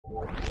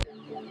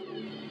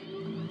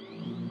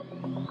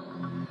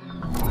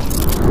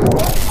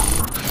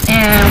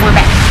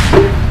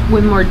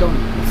with more donuts.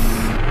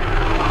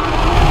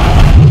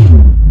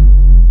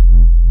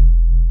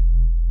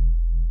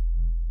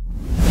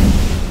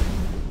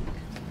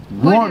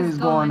 What is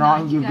going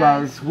on, you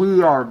guys?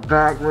 We are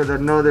back with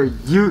another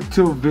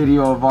YouTube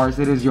video of ours.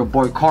 It is your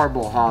boy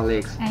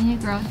Carboholics and your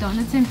girl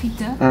Donuts and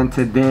Pizza. And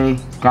today,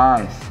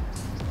 guys,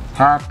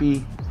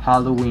 happy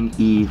Halloween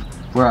Eve.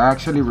 We're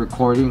actually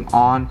recording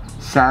on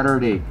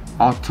Saturday,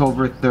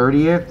 October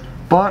 30th.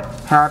 But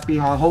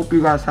I hope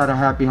you guys had a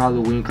happy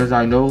Halloween, because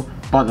I know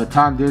by the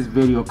time this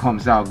video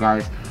comes out,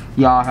 guys,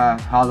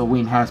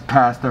 Halloween has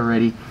passed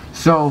already.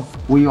 So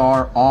we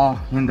are all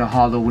in the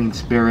Halloween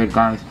spirit,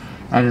 guys.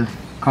 And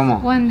come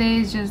on. One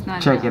day is just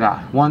not enough. Check it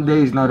out. One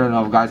day is not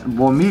enough, guys.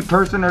 Well, me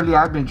personally,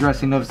 I've been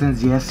dressing up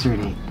since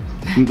yesterday.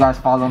 You guys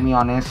follow me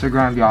on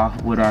Instagram, y'all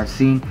would have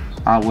seen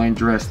I went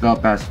dressed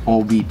up as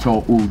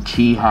Obito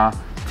Uchiha.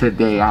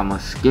 Today I'm a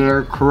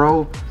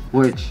scarecrow,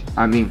 which,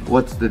 I mean,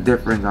 what's the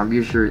difference? I'm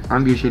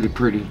usually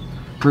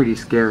pretty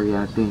scary,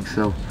 I think,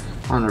 so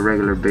on a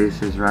regular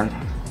basis, right?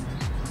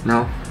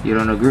 No, you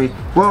don't agree?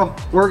 Well,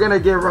 we're gonna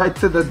get right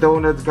to the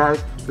donuts,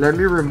 guys. Let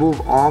me remove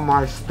all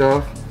my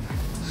stuff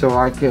so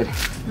I could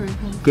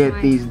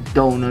get these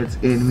donuts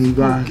in me,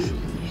 guys,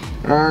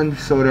 and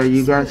so that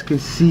you guys can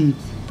see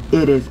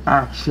it is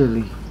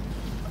actually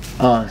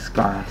us,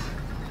 guys.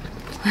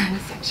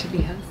 It's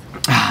actually us.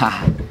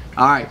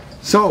 All right,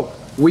 so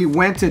we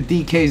went to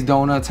DK's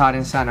Donuts out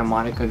in Santa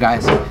Monica,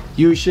 guys.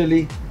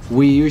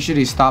 We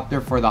usually stop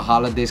there for the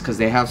holidays because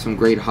they have some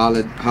great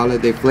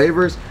holiday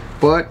flavors.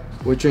 But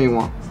which one you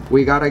want?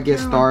 We gotta get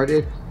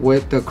started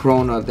with the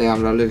cronut.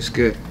 Damn, that looks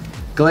good.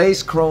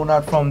 Glazed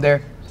cronut from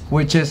there,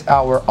 which is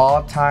our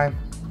all-time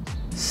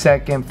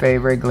second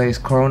favorite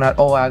glazed cronut.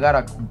 Oh, I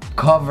gotta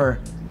cover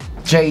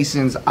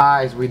Jason's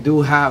eyes. We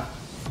do have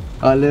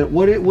a little,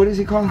 what is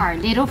he called? Our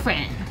little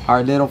friend.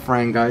 Our little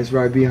friend, guys,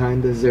 right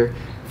behind us there,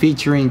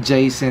 featuring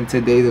Jason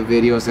today, the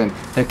videos, and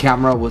the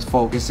camera was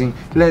focusing.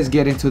 Let's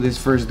get into this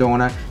first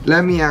donut.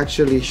 Let me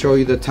actually show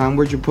you the time.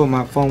 Where'd you put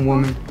my phone,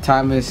 woman?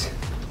 Time is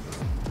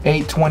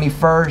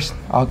 8:21,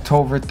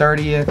 October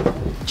 30th.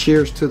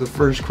 Cheers to the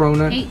first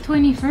cronut.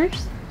 8:21?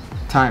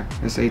 Time.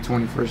 It's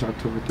 8:21,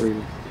 October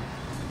 30th.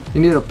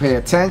 You need to pay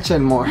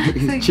attention more.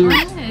 Like, cheers.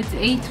 what? It's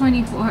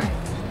 8:24.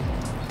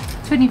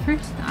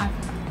 21st? I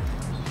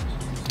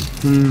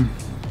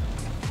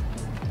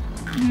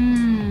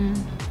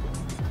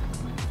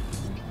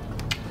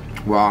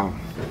Wow.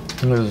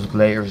 Look at those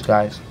layers,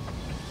 guys.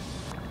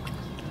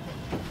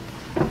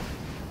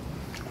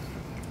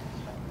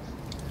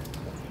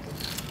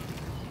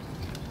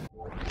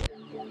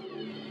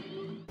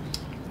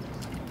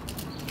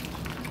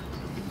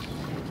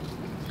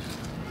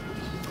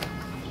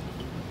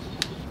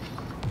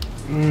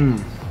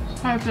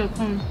 I feel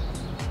clean.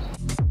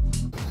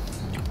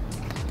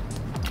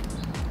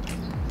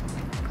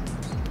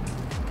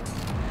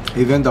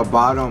 Even the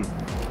bottom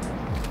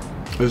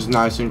is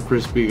nice and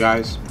crispy,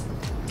 guys.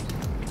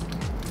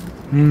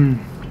 And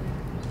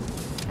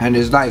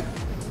it's like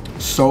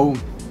so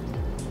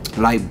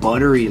like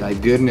buttery,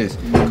 like goodness.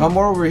 Come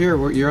more over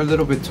here. You're a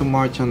little bit too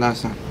much on that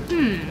side.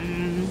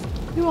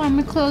 You want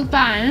me close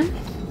by?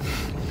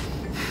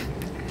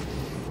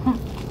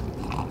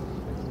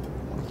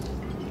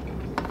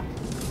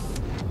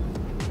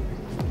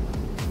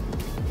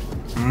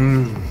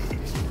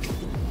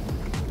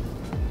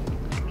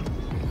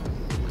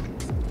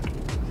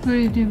 What do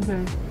you think,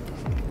 babe?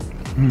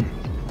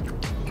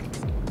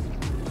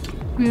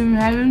 You in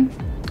heaven?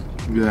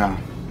 Yeah.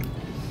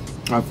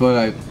 I feel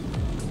like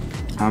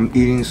I'm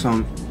eating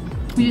some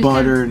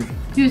buttered,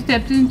 you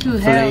stepped into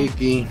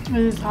flaky hell.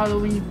 It is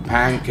Halloween.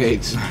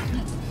 Pancakes.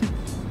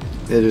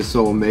 It is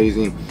so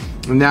amazing.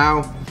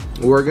 Now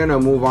we're gonna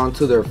move on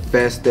to their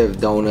festive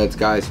donuts,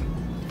 guys.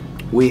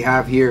 We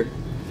have here,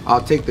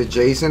 I'll take the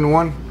Jason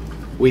one.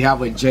 We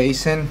have a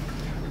Jason,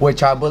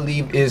 which I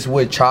believe is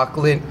with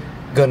chocolate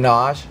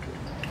ganache,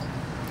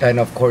 and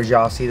of course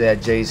y'all see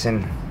that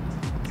Jason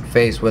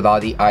face with all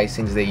the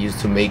icings they used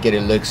to make it.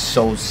 It looks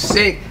so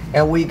sick.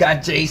 And we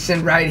got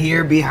Jason right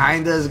here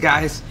behind us,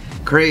 guys.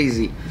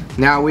 Crazy.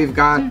 Now we've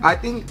got, I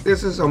think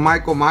this is a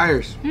Michael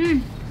Myers.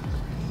 Did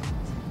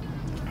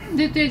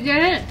they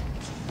get it?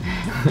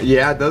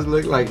 Yeah, it does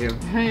look like him.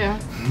 Yeah.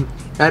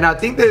 And I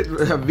think that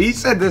V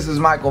said this is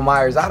Michael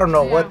Myers. I don't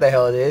know what the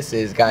hell this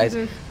is, guys,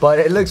 but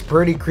it looks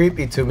pretty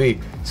creepy to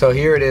me. So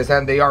here it is,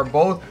 and they are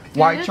both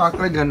white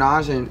chocolate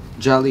ganache and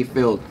jelly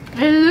filled.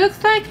 It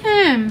looks like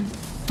him.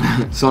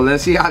 So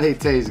let's see how they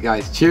taste,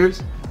 guys.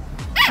 Cheers.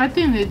 I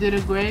think they did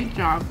a great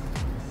job.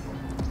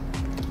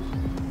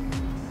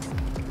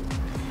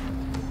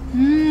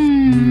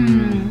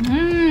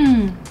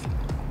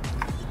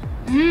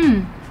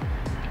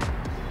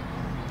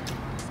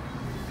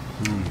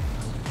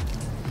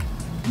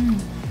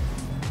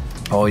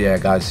 Oh yeah,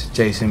 guys,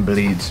 Jason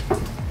bleeds.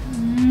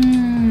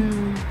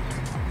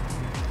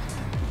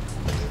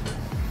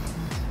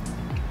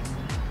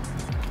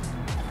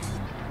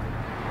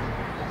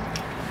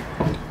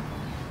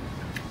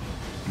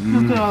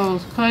 Look at all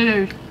those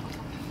colors.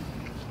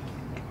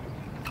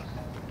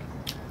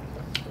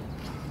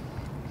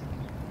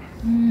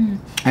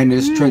 And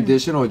it's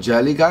traditional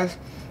jelly, guys.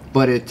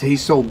 But it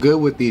tastes so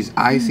good with these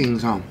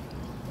icings, huh?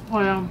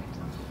 Oh yeah.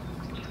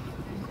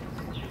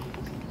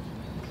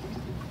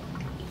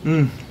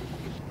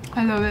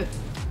 I love it.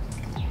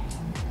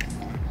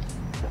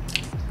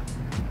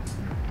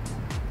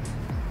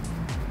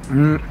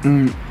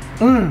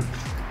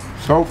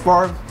 So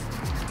far,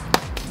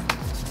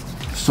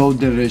 so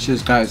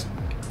delicious, guys.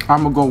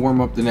 I'm gonna go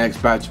warm up the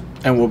next batch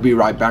and we'll be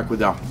right back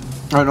with y'all.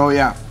 And oh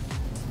yeah,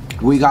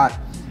 we got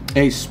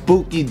a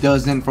spooky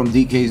dozen from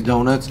DK's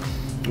Donuts,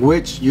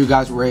 which you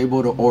guys were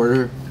able to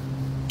order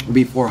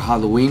before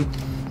Halloween.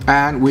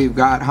 And we've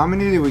got, how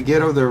many did we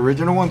get of the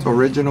original ones?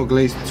 Original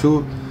glazed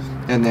 2,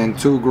 and then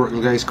 2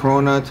 glazed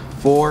cronut,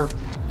 4,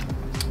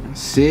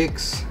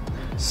 6,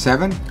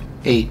 7,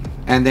 8,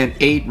 and then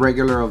 8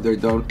 regular of their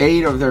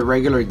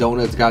regular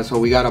donuts, guys. So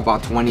we got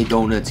about 20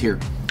 donuts here.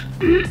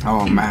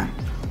 Oh man,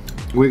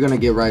 we're gonna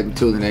get right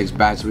into the next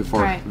batch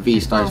before V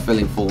starts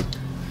feeling full.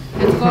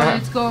 Let's go,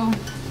 let's go.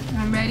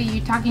 I'm ready.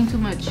 You're talking too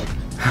much.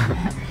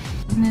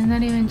 And it's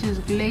not even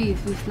just glaze,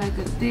 it's like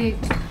a thick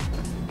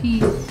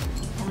piece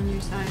on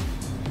your side.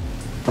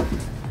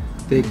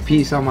 Thick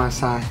piece on my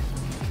side.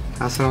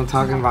 That's what I'm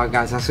talking about,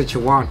 guys. That's what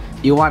you want.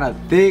 You want a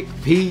thick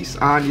piece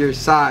on your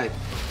side.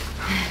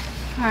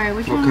 Alright,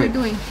 which one are we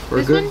doing? We're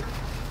this good. One?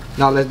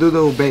 Now let's do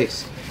the ube.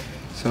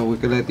 So we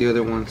can let the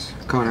other ones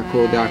kind of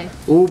cool down.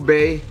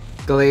 Ube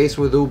glaze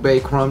with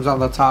ube crumbs on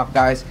the top,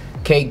 guys.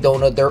 Cake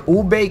donut. Their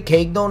ube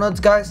cake donuts,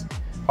 guys,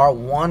 are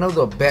one of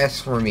the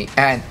best for me.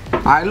 And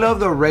I love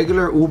the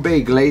regular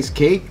ube glazed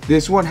cake.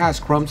 This one has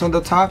crumbs on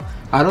the top.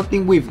 I don't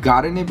think we've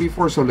gotten it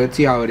before, so let's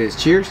see how it is.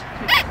 Cheers.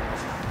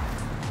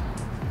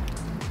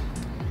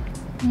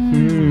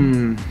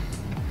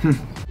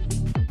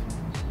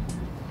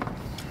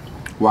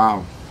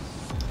 Wow.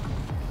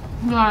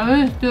 Yeah,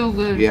 it is still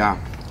good. Yeah.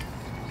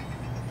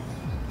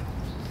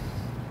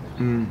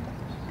 The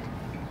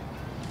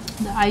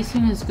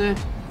icing is good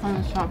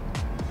on the top.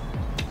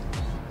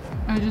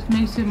 It just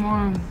makes it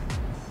more.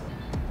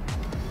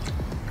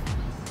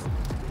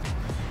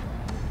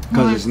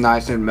 Because it's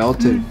nice and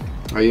melted.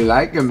 Oh, you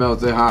like it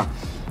melted, huh?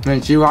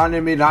 And she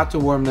wanted me not to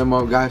warm them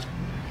up, guys.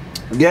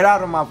 Get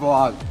out of my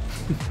vlog.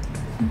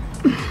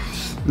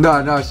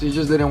 No, she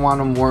just didn't want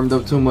them warmed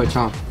up too much,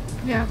 huh?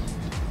 Yeah.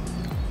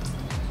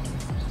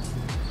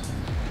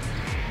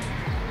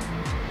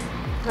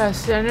 The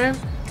center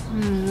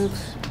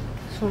looks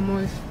so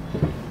moist.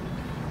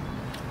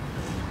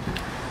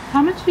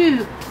 How much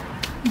do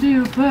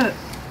you put?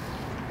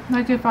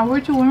 Like if I were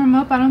to warm them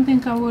up, I don't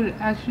think I would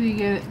actually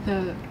get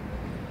it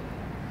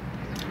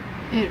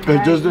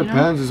right, just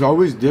depends. It's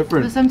always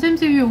different. But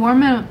sometimes if you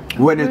warm it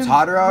when it's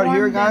hotter out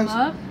here, guys,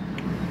 up,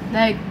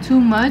 like too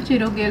much,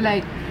 it'll get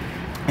like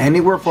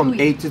anywhere from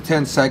chewy. 8 to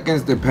 10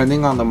 seconds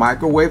depending on the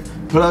microwave.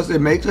 Plus it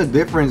makes a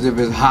difference if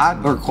it's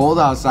hot or cold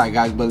outside,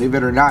 guys, believe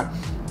it or not.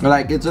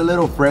 Like it's a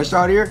little fresh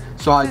out here,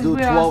 so I do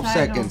 12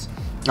 seconds.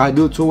 I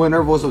do 2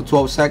 intervals of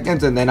 12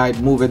 seconds and then I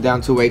move it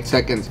down to 8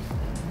 seconds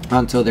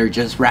until they're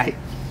just right.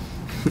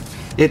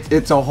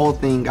 It's a whole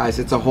thing, guys.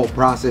 It's a whole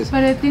process.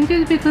 But I think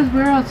it's because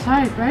we're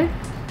outside, right?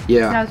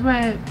 Yeah, that's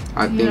why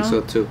I think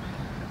so too.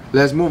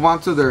 Let's move on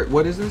to their,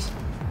 what is this?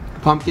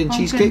 Pumpkin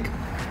cheesecake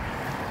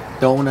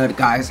donut,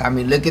 guys. I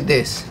mean, look at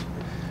this.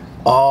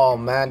 Oh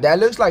man, that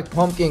looks like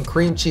pumpkin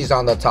cream cheese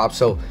on the top,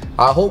 so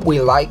I hope we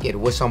like it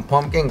with some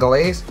pumpkin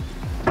glaze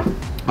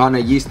on a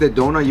yeasted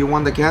donut. You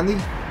want the candy?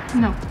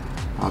 No,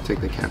 I'll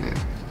take the candy.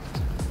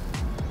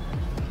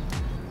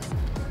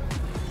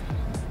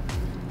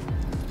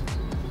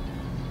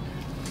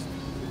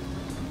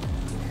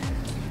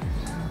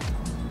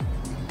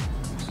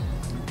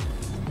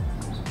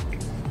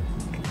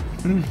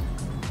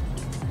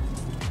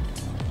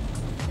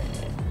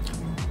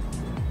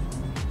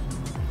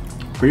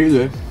 Pretty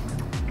good.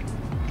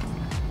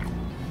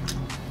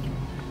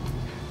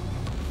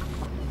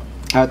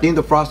 I think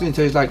the frosting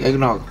tastes like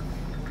eggnog.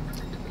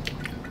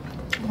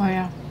 oh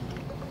yeah.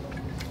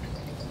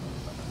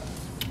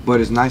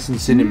 But it's nice and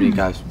cinnamony,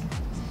 guys.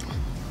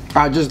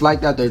 I just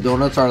like that their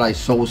donuts are like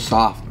so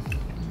soft.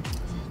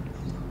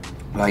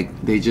 Like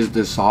they just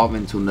dissolve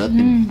into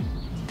nothing.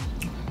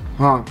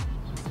 Huh.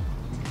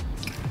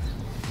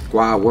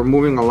 Wow, we're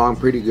moving along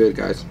pretty good,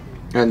 guys.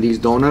 And these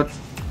donuts,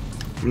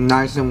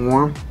 nice and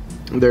warm.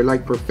 They're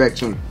like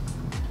perfection.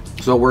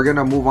 So we're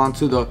gonna move on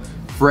to the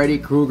Freddy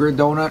Krueger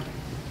donut,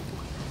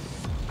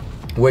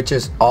 which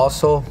is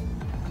also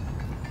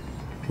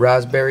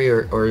raspberry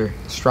or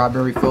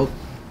strawberry filled,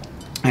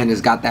 and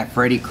it's got that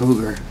Freddy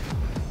Krueger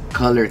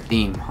color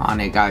theme on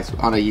it, guys,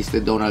 on a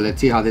yeasted donut. Let's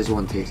see how this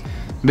one tastes.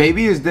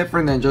 Maybe it's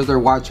different than just their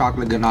white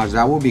chocolate ganache.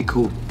 That would be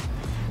cool.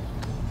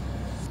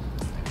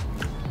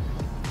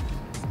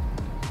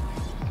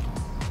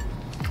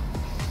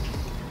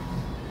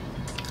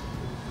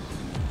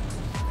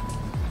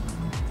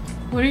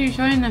 What are you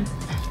showing them?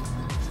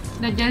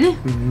 The jelly?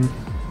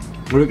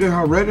 Look at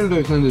how red it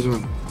looks in this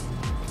one.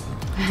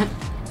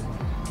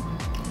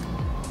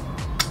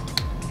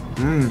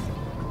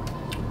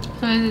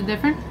 So is it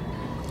different?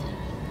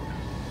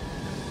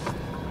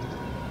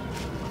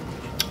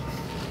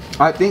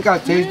 I think I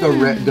taste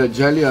the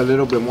jelly a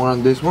little bit more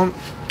on this one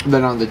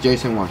than on the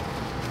Jason one.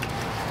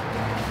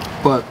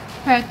 But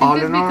I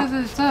think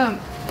it's because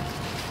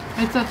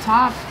it's a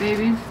top,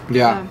 baby.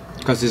 Yeah,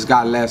 because it's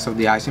got less of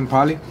the icing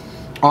probably.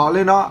 All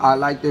in all, I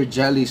like their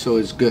jelly, so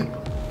it's good.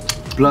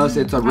 Plus,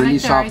 it's a really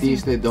soft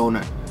Easted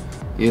donut,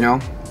 you know?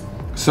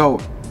 So,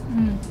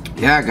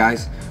 yeah,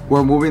 guys,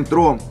 we're moving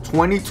through them.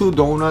 22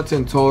 donuts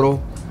in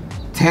total,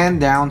 10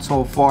 down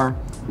so far.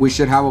 We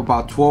should have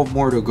about 12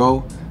 more to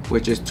go,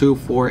 which is 2,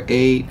 4,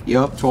 8.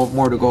 Yep, 12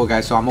 more to go,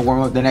 guys. So I'm gonna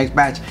warm up the next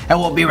batch, and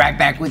we'll be right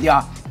back with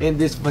y'all in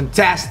this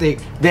fantastic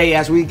day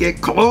as we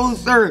get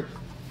closer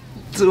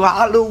to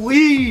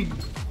Halloween.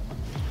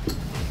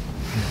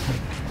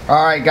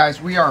 All right,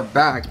 guys, we are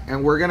back,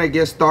 and we're gonna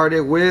get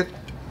started with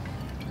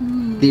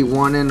the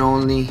one and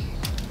only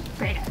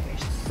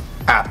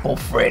apple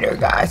fritter,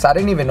 guys. I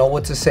didn't even know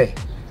what to say.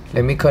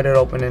 Let me cut it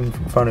open in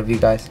front of you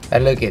guys,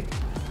 and look it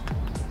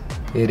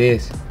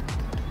is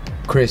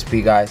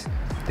crispy, guys.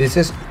 This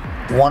is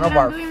one of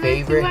our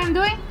favorite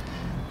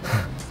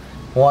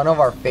one of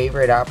our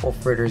favorite apple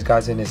fritters,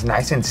 guys, and it's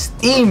nice and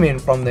steaming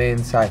from the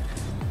inside.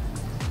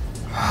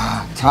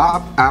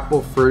 Top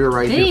apple fritter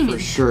right here for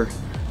sure.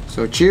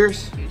 So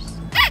cheers.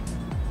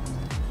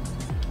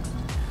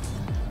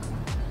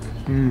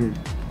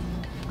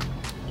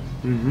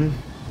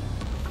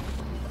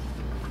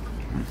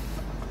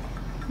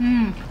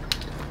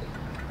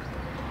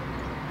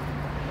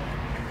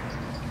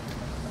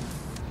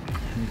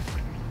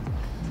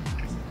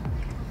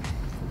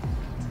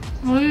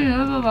 What do you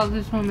love about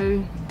this one,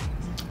 baby?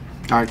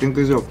 I think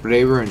it's a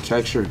flavor and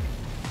texture.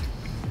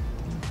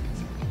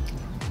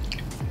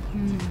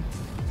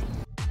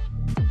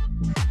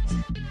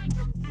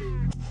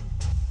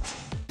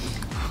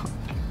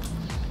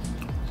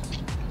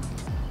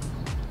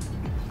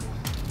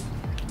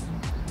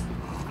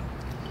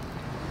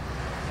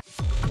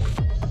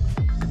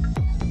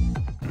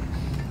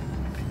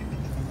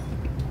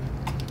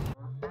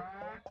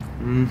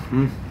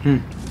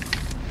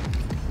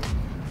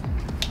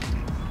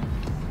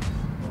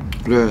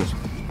 Yes.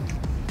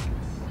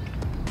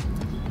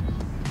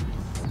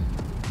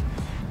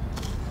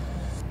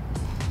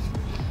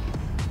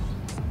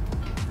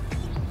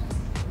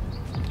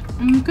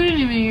 You couldn't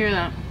even hear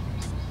that.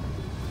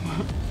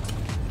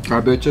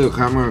 I bet you the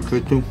camera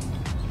could too.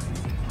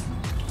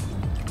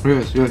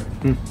 Yes, yes.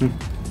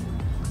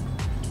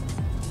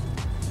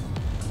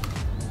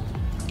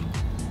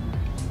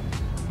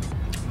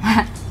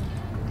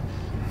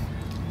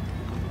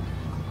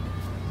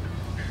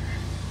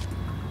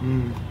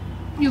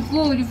 You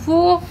fool, you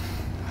fool.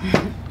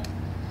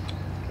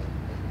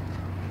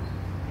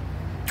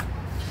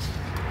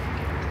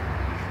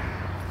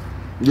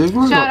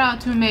 Shout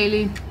out to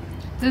Maylee.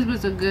 This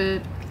was a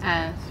good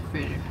ass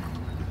fritter.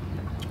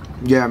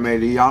 Yeah,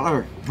 Maylee, y'all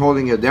are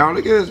holding it down.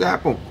 Look at this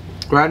apple.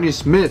 Granny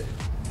Smith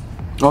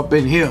up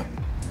in here.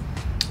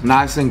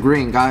 Nice and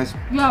green, guys.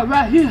 Yeah,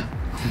 right here.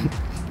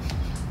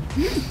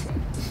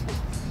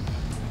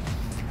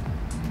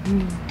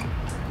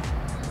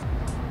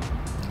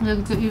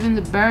 Look, even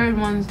the bird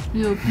wants a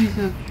little piece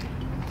of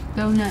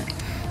donut.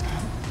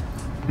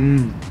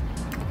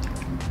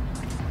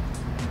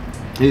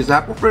 These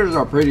apple fritters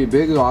are pretty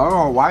big though. I don't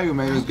know why you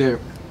made us get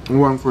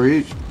one for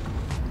each.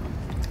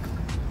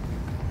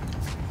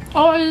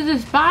 Oh, it's the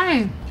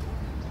spice.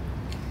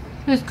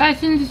 The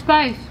spice in the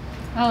spice.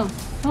 Oh,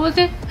 what was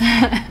it?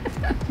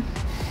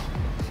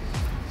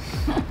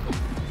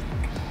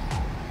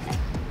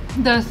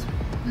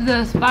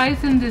 the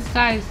spice in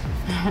disguise.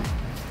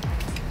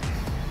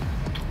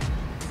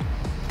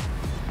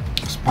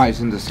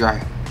 Spice in the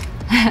sky.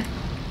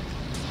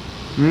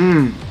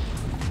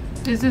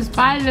 This is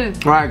spider.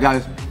 Alright,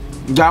 guys.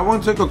 That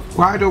one took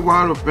quite a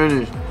while to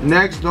finish.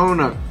 Next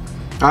donut.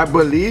 I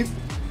believe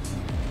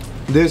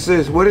this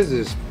is, what is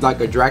this? Like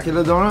a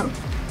Dracula donut?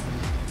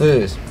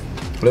 This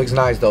looks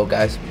nice though,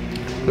 guys.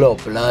 Little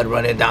blood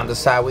running down the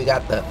side. We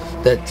got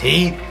the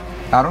teeth.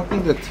 I don't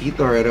think the teeth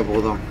are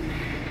edible though.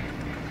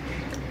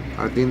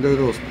 I think they're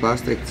those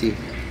plastic teeth.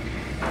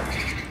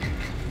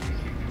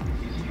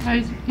 Are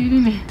you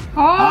eating it?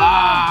 Oh!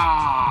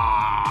 Ah!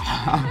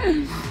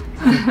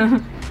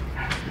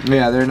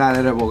 Yeah, they're not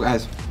edible,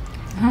 guys.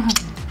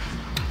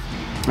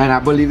 And I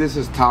believe this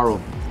is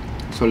taro.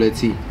 So let's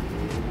see.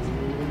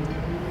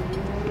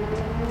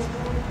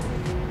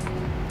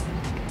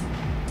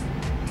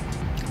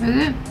 Is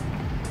it?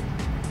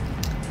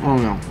 Oh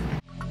no.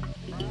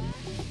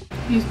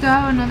 You still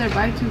have another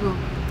bite to go.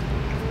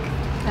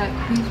 That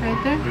piece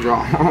right there?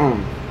 Yeah.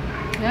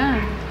 Yeah.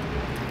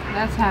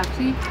 That's half,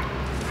 see?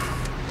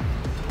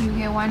 You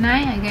get one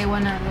eye, I get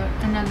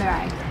another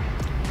eye.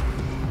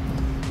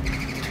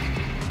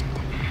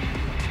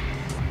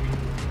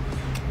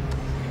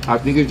 I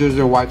think it's just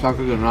their white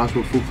chocolate and not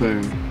with food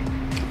flavoring.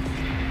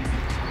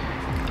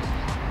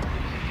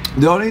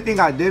 The only thing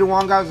I did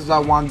want, guys, is I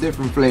want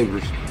different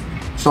flavors.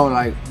 So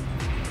like,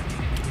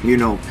 you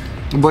know,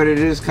 but it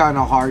is kind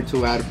of hard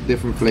to add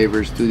different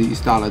flavors to these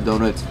style of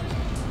donuts.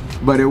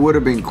 But it would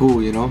have been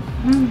cool, you know?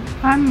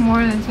 I'm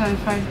more than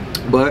satisfied.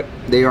 but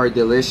they are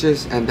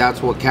delicious, and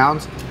that's what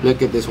counts.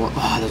 Look at this one.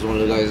 Oh, this one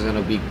looks like it's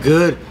gonna be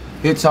good.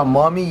 It's a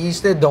mommy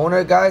yeasted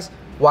donut, guys.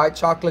 White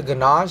chocolate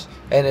ganache,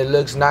 and it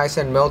looks nice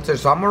and melted.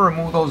 So I'm gonna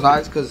remove those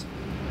eyes because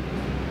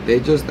they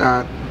just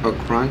add a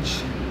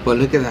crunch. But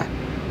look at that,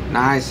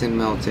 nice and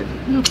melted.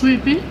 Look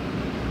creepy.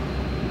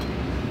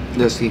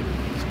 Let's see.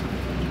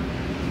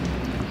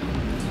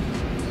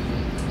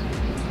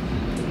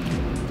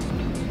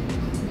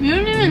 You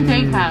didn't even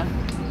take half.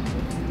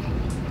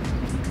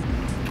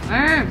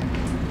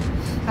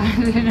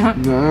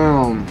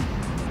 Damn,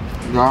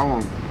 that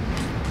one.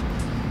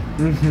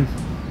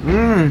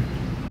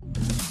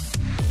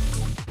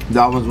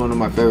 That one's one of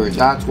my favorites.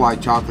 That's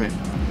white chocolate.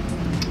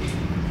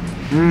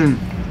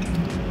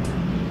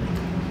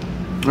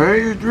 Where are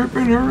you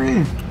dripping,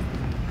 hurry?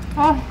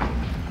 Oh.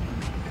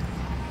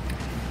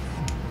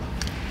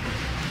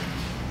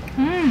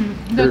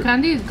 The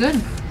candy is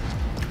good.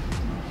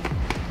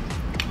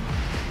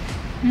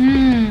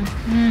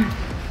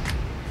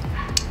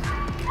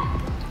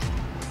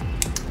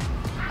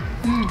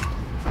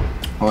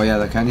 Oh yeah,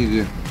 the candy's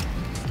good.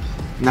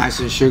 Nice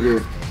and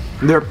sugar.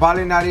 They're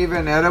probably not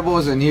even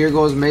edibles, and here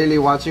goes Maylee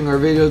watching our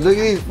videos. Look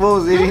at these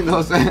fools eating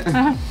those.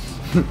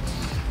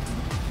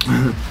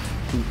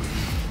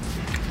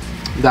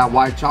 That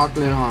white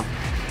chocolate, huh?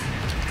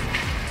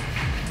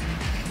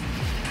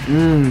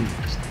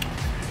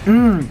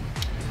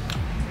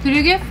 Did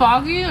it get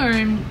foggy or?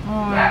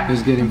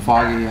 It's getting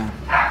foggy, yeah.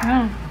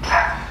 Yeah.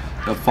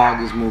 The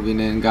fog is moving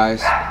in,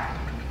 guys.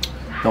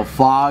 The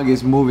fog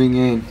is moving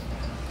in.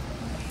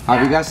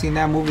 Have you guys seen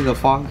that movie, The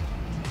Fog?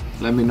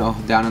 Let me know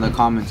down in the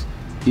comments.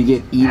 You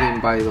get eaten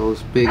by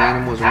those big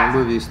animals.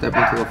 Remember, if you step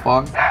into the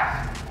fog?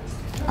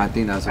 I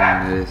think that's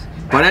what it is.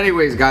 But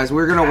anyways, guys,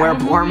 we're gonna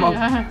warm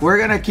up. We're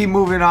gonna keep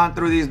moving on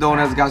through these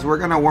donuts, guys. We're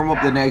gonna warm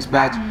up the next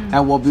batch,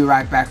 and we'll be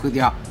right back with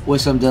y'all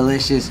with some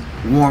delicious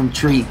warm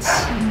treats.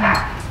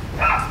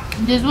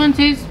 This one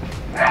tastes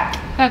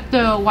like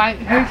the white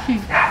Hershey.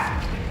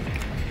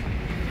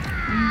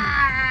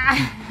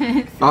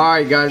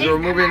 Alright, guys, we're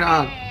moving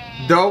on.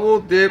 Double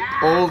dipped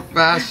old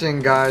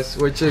fashioned, guys,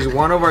 which is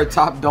one of our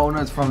top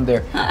donuts from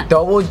there.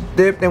 Double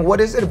dipped, and what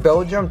is it?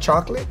 Belgium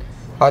chocolate?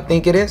 I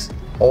think it is.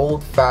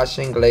 Old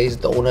fashioned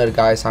glazed donut,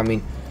 guys. I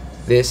mean,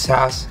 this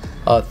has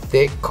a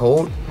thick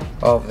coat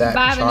of that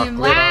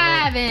chocolate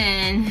on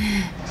it.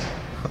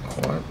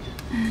 What?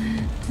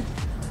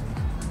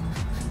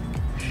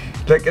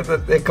 Look at the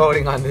thick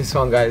coating on this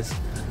one, guys.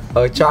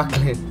 Of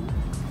chocolate.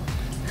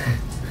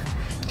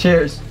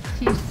 Cheers.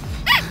 Cheers.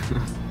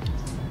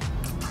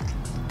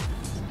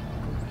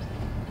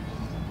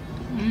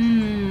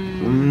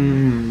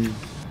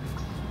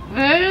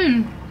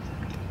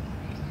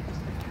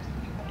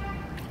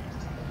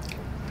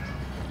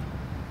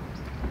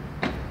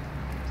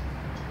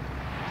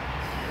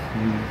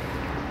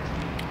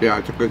 Yeah,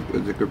 it's a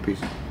good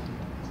piece.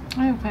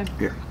 Okay.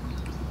 Yeah.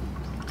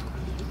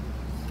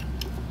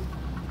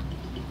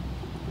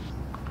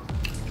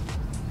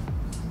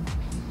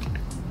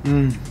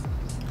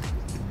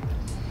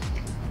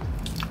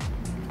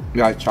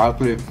 Yeah,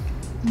 chocolate.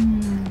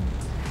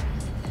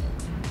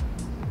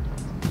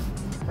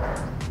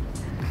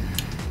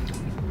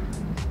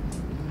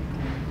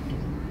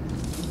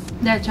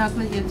 That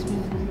chocolate gets me.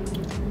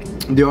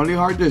 The only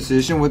hard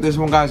decision with this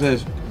one, guys,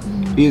 is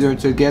either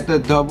to get the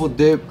double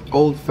dip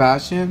old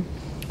fashioned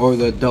or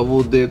the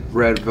double dip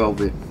red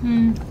velvet.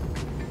 You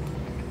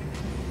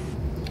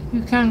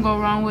can't go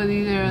wrong with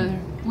either other.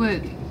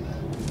 With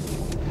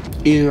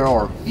either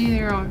or.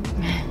 Either or.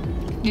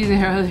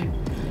 Either other.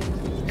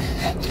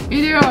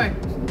 Either or.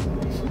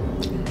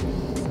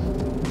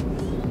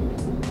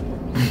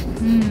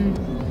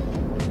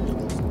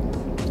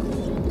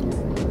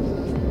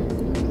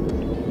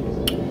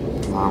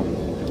 Wow.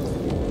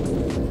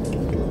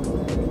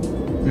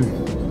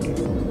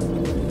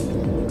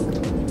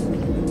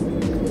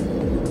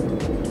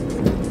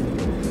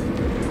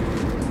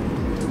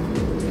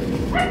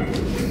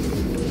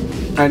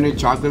 Any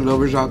chocolate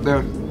lovers out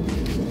there,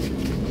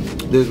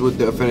 this would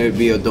definitely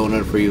be a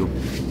donut for you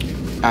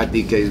at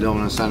DK's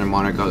Donuts Santa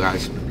Monica,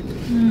 guys.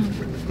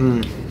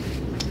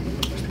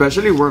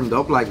 Especially warmed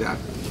up like that.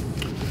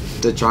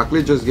 The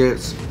chocolate just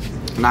gets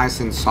nice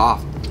and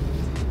soft.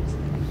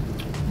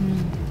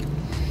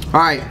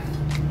 Alright,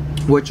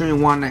 which one you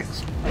want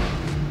next?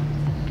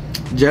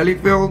 Jelly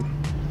filled,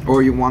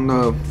 or you want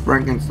the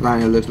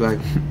Frankenstein, it looks like?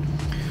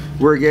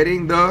 We're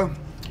getting the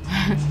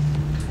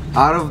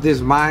out of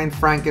this mind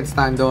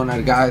Frankenstein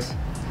donut, guys.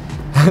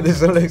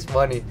 This one looks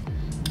funny.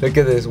 Look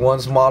at this, one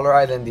smaller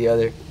eye than the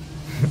other.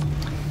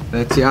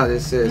 Let's see how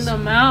this is. The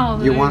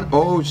mouth. You want?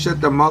 Oh shit!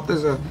 The mouth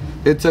is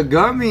it's a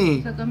gummy.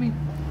 It's a gummy.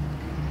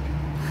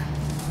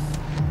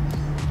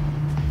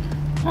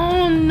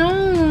 Oh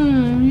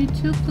no! You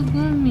took the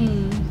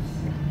gummy.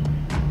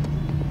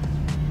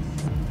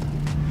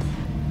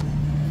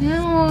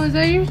 No, is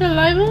that your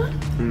saliva?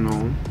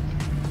 No.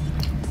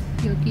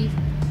 Yucky.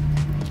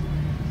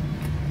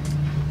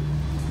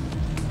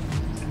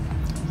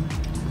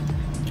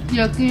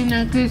 Yucky, and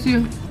I kiss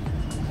you.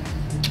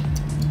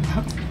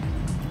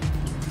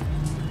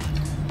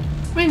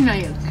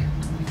 Midnight.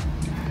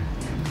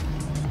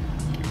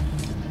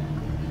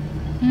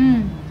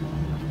 Mmm.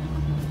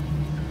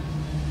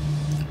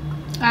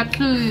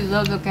 Absolutely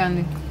love the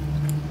candy.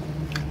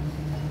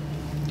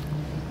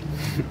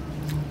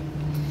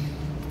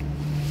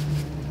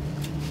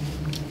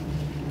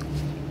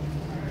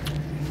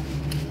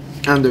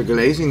 And their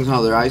glazings,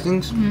 all their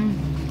icings.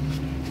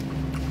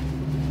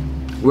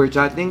 Which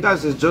I think,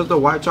 guys, is just the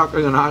white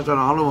chocolate ganache on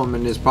all of them,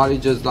 and it's probably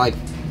just like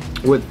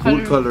with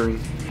food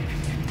coloring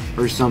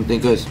or something,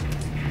 because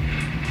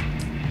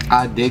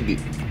I dig it.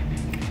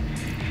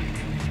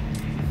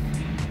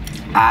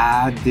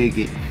 I dig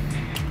it.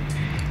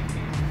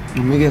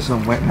 Let me get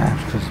some wet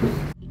naps, because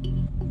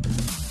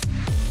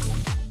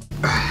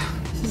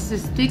this is a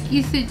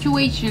sticky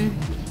situation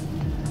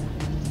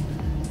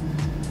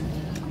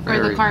for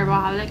the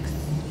carbaholics.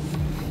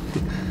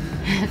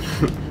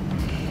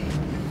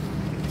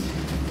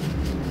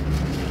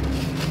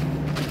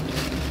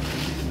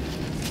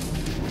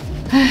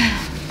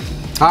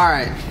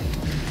 Alright,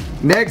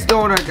 next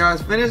donut,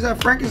 guys. Finish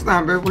that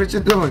Frankenstein, babe. What you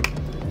doing?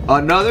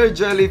 Another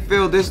jelly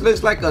filled. This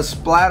looks like a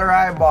splatter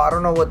eyeball. I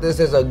don't know what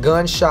this is, a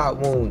gunshot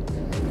wound,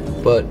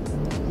 but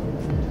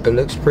it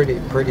looks pretty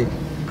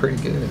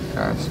good,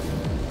 guys.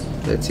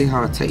 Let's see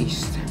how it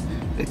tastes.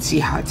 Let's see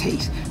how it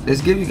tastes.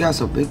 Let's give you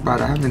guys a big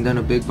bite. I haven't done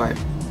a big bite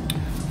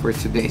for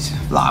today's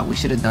vlog. We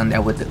should have done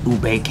that with the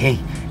ube cake.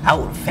 I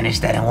would finish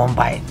that in one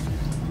bite.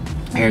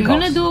 Are you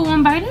gonna do a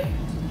one biter?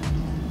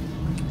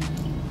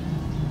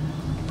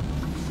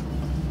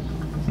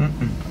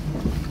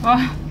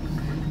 Oh,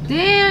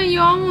 damn, you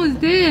almost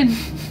did.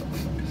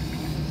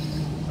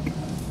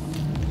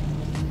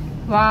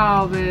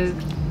 Wow, babe,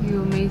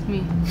 you amaze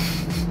me.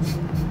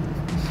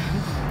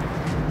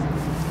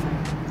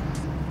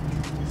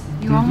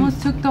 You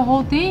almost took the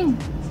whole thing.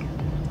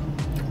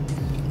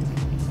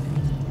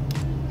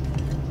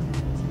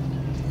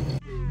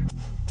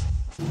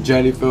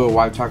 Jelly filled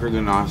white chocolate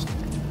ganache.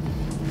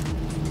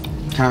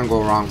 Can't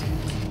go wrong.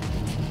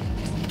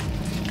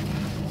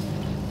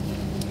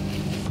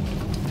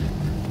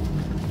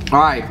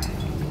 Alright,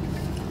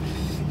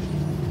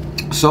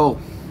 so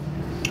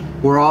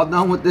we're all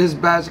done with this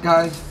batch,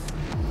 guys.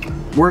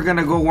 We're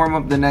gonna go warm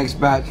up the next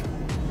batch,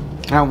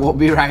 and we'll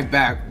be right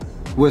back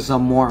with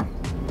some more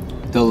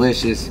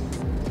delicious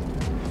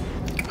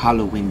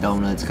Halloween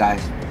donuts,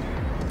 guys,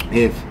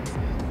 if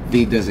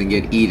V doesn't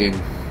get eaten.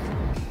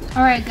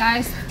 Alright,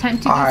 guys, time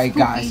to get Alright,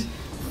 guys,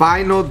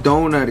 final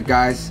donut,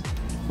 guys.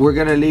 We're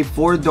gonna leave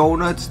 4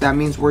 donuts. That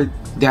means we're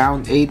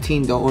down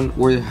 18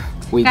 donuts.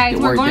 Guys,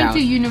 we're going down. To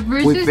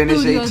Universal We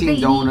finished Studios,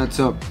 18 donuts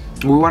up.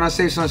 We want to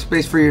save some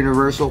space for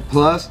Universal.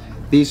 Plus,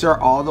 these are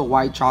all the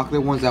white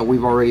chocolate ones that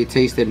we've already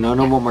tasted. None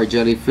of them are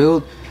jelly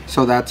filled,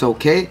 so that's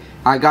okay.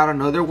 I got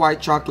another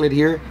white chocolate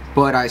here,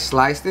 but I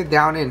sliced it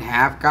down in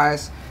half,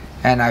 guys,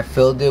 and I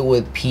filled it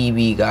with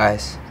PB,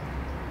 guys.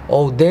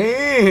 Oh,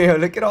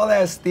 damn. Look at all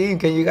that steam.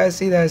 Can you guys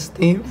see that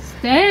steam?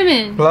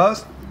 Steaming.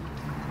 Plus,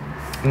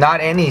 not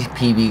any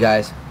PB,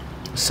 guys.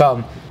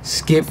 Some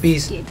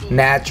Skippy's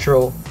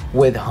natural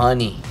with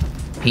honey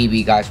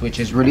PB, guys, which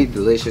is really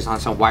delicious on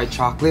some white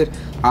chocolate.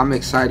 I'm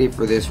excited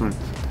for this one.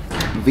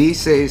 V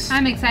says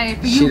I'm excited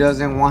for you. She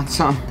doesn't want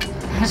some.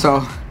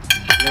 So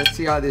let's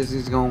see how this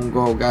is gonna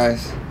go,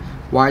 guys.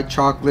 White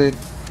chocolate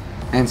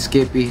and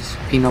Skippy's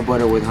peanut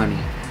butter with honey.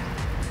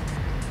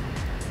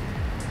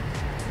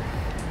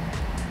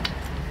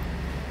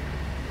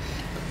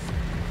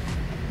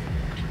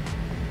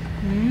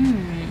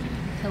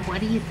 So what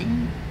do you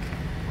think?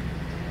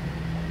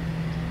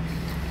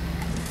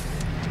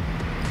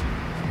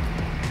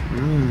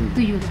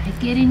 Do you like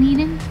getting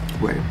eaten?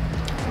 Wait.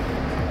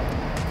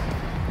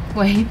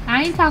 Wait,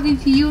 I ain't talking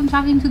to you, I'm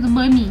talking to the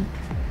mummy.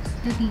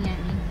 Looking at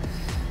me.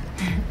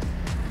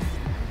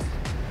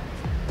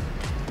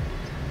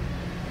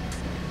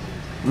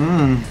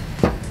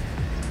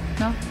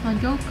 No? No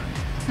joke?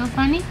 No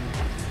funny?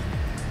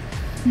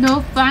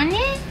 No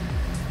funny?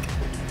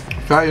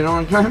 Try, you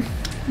know what I'm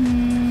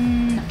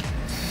saying?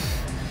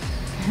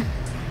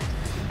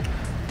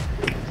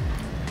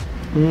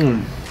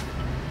 No.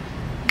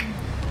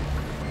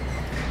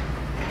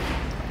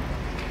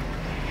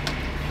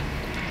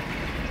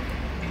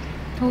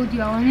 Told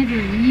you I wanted to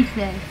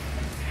recess.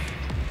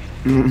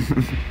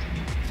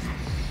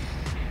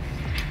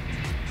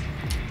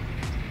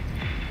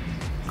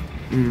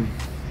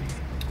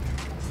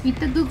 Eat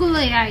the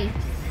googly eyes.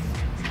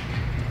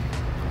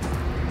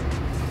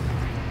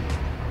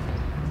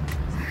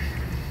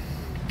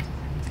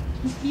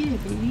 Just eat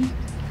it, baby.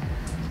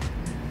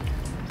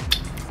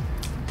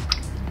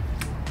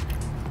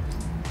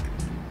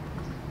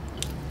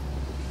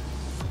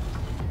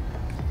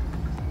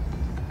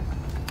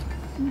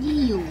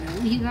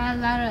 You got a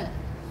lot of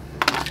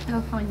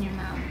stuff on your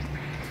mouth.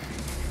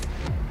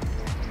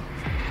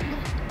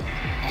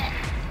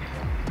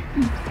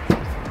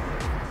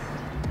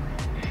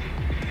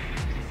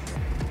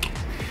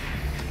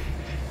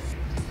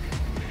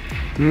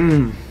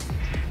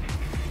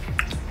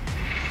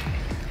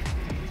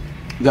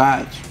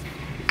 That's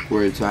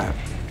where it's at.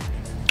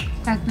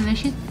 That's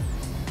delicious.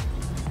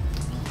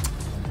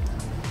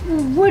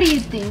 What do you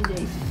think,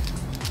 Jason?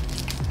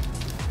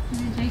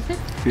 Is it Jason?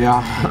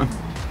 Yeah.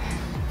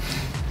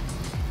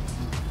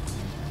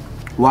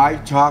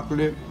 White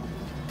chocolate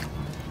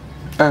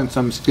and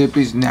some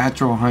Skippy's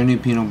natural honey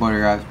peanut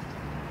butter, guys.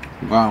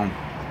 Wow.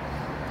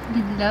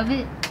 You love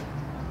it?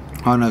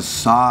 On a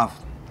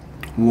soft,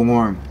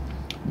 warm,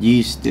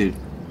 yeasted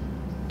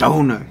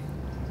donut.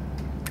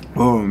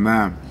 Oh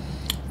man.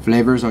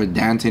 Flavors are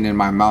dancing in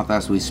my mouth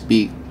as we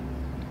speak.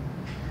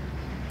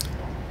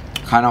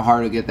 Kind of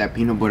hard to get that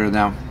peanut butter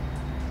down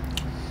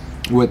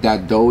with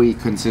that doughy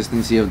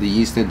consistency of the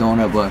yeasted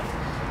donut, but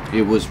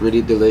it was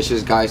really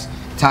delicious, guys.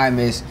 Time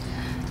is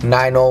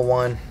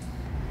 9:01,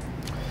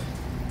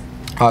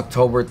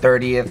 October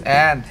 30th,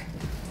 and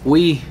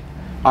we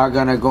are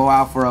gonna go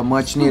out for a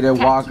much needed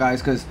walk, guys,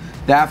 because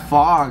that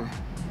fog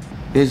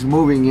is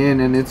moving in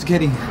and it's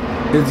getting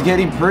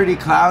pretty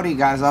cloudy,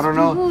 guys. I don't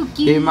know,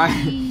 it might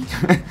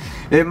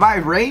it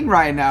might rain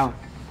right now.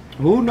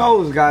 Who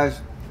knows,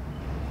 guys?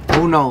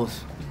 Who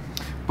knows?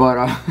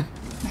 But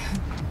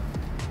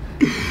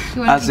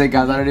that's it,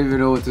 guys. I don't even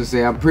know what to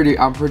say. I'm pretty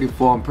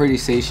full. I'm pretty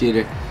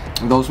satiated.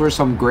 Those were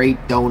some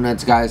great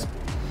donuts, guys.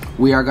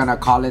 We are gonna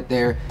call it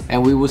there,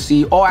 and we will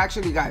see. Oh,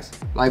 actually, guys,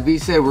 like V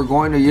said, we're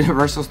going to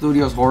Universal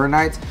Studios Horror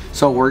Nights,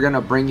 so we're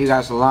gonna bring you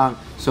guys along.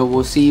 So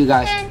we'll see you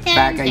guys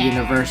back at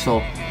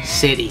Universal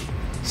City.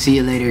 See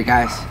you later,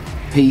 guys.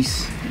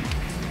 Peace.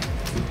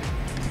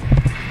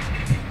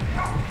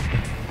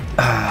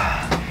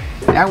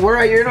 And we're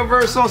at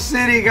Universal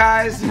City,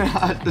 guys.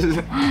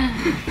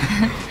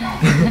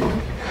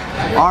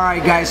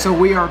 Alright, guys, so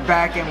we are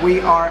back and we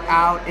are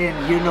out in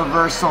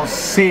Universal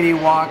City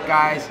Walk,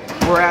 guys.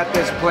 We're at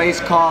this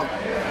place called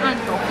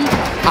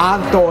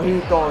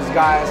Antojitos,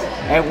 guys.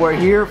 And we're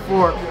here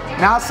for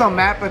now some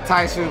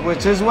appetizers,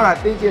 which is what I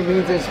think it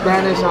means in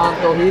Spanish,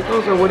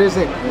 antojitos, or what is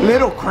it?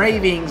 Little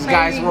cravings,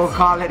 guys, we'll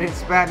call it in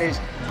Spanish.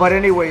 But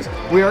anyways,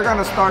 we are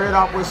gonna start it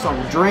off with some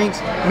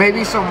drinks,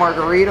 maybe some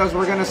margaritas.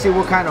 We're gonna see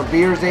what kind of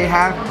beers they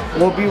have.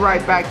 We'll be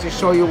right back to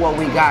show you what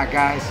we got,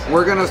 guys.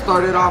 We're gonna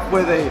start it off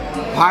with a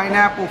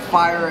pineapple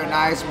fire and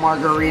ice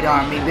margarita.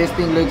 I mean, this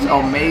thing looks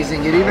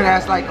amazing. It even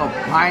has like a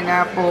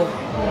pineapple,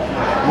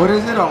 what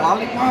is it, a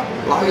lollipop?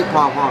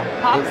 Lollipop, huh?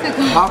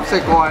 Popsicle.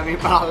 Popsicle, I mean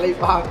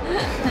lollipop.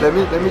 Let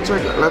me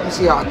check it. Let me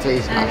see how it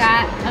tastes. I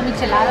got a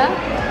michelada.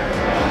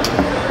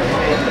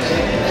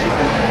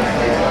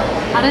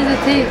 How does it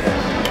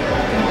taste?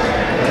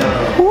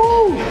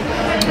 Woo!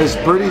 It's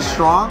pretty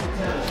strong,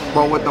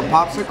 but with the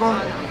popsicle,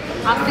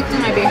 I'll stick to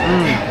my beer.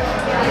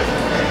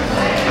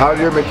 How's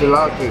your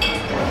michelada taste?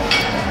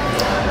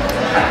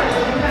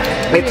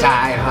 It's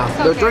alright,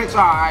 huh? The drinks are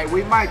alright.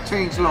 We might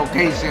change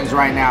locations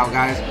right now,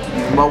 guys,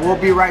 but we'll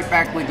be right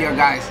back with you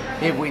guys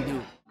if we do.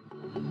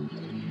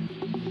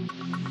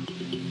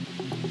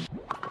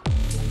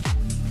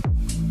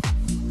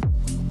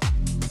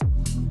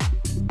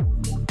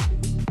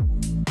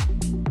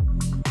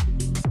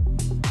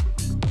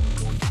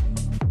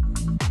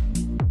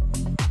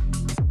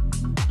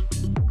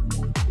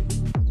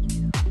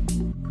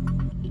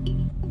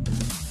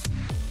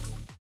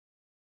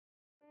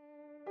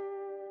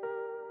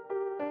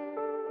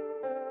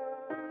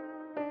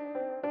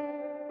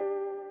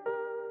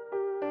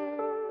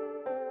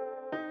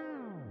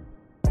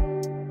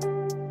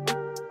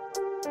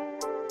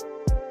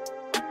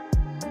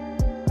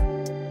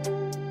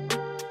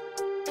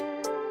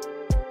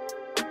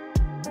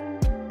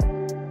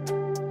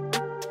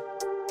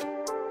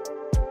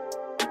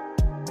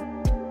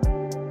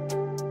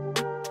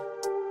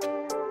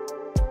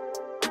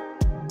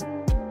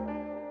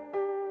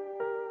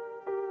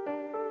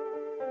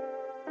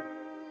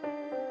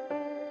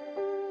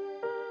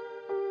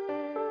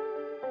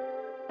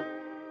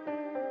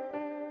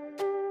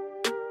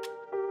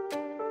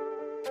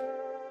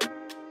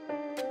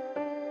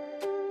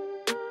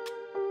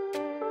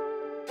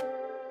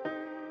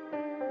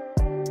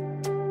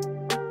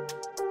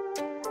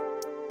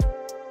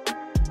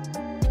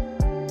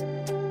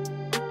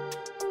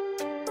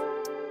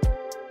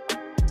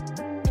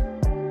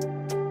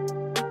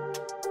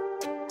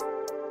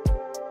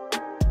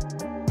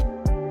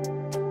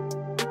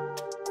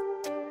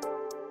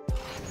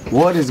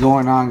 What is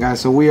going on,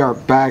 guys? So we are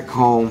back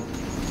home.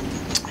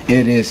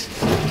 It is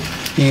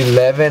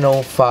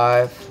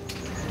 11:05,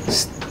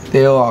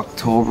 still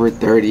October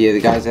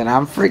 30th, guys, and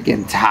I'm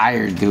freaking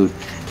tired, dude.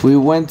 We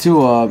went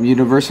to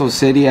Universal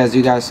City. As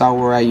you guys saw,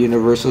 we're at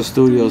Universal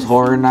Studios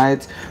Horror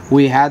Nights.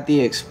 We had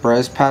the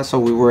express pass, so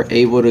we were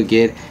able to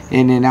get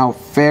in and out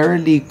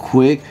fairly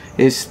quick.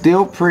 It's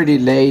still pretty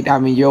late. I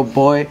mean, your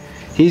boy,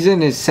 he's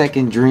in his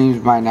second dreams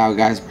by now,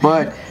 guys,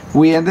 but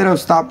we ended up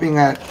stopping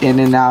at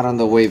In-N-Out on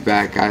the way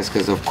back, guys,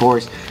 because of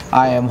course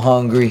I am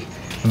hungry.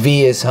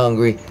 V is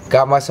hungry.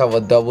 Got myself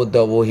a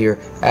double here,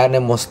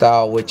 animal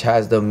style, which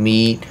has the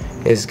meat,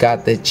 it's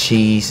got the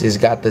cheese, it's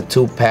got the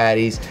 2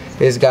 patties,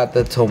 it's got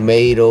the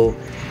tomato,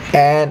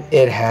 and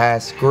it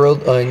has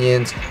grilled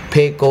onions,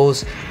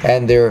 pickles,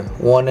 and their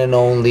one and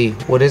only,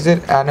 what is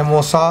it,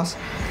 animal sauce.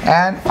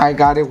 And I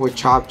got it with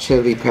chopped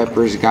chili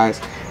peppers,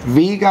 guys.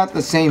 V got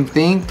the same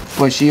thing,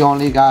 but she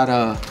only got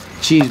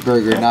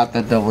cheeseburger, not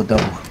the double,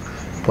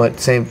 but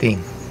same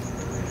thing.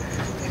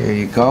 Here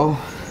you go.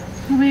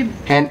 Wait,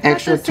 And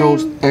extra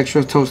toast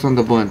on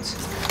the buns.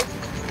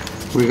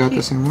 We got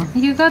the same one?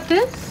 You got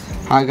this?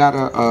 I got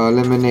a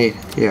lemonade,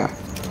 yeah.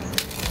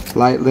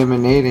 Light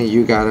lemonade, and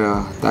you got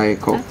a Diet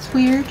Coke. That's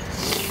weird.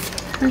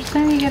 First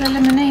time you get a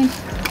lemonade.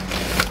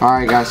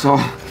 Alright guys, so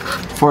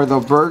for the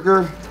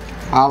burger,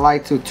 I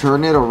like to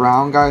turn it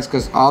around, guys,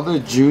 because all the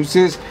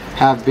juices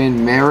have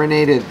been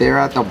marinated there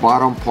at the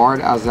bottom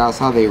part, as that's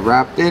how they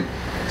wrapped it.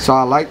 So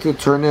I like to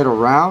turn it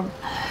around,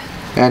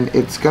 and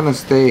it's gonna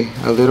stay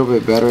a little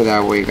bit better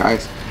that way,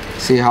 guys.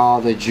 See how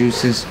all the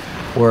juices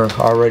were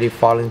already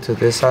falling to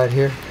this side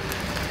here?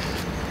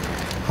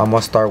 I'm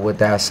gonna start with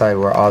that side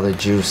where all the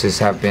juices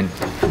have been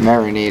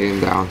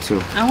marinating down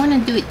too. I want to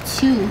do it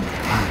too.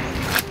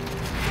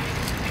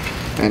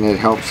 And it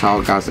helps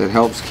out, guys. It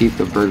helps keep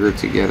the burger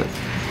together.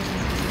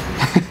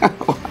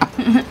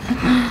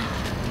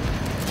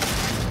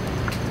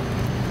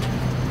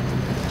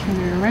 Turn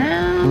it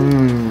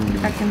around.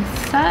 Get back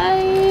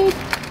inside.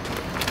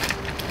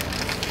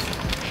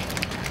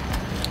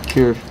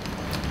 Cheers.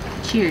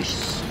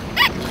 Cheers.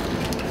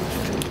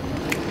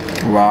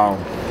 Wow.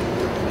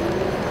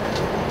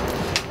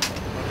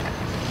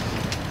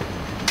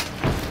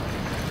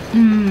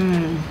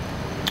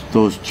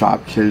 Those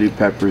chopped chili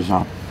peppers,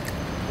 huh?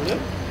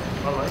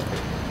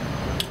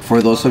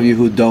 For those of you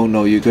who don't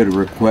know, you could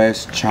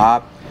request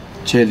chopped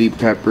chili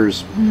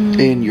peppers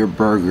in your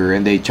burger,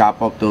 and they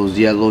chop up those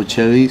yellow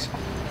chilies,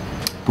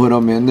 put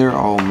them in there.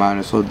 Oh man,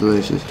 it's so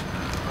delicious.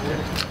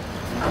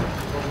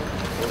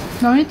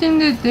 The only thing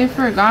that they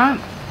forgot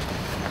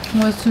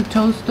was to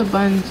toast the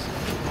buns.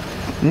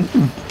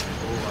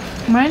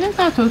 Mine is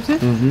not toasted.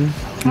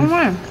 Oh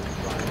my.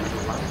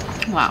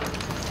 Wow.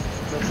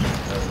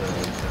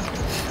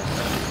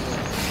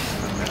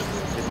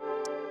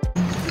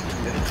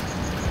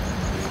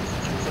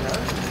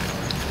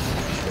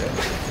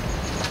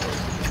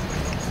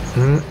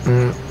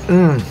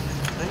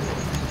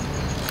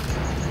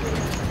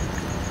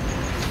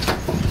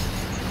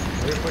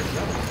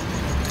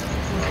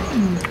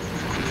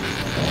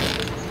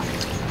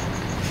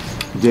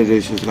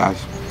 Delicious, guys.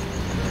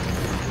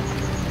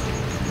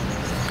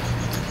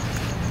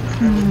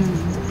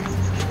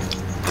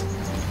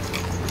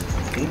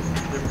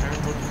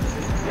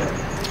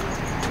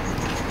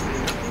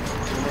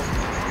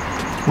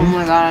 Oh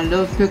my god, I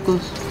love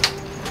pickles.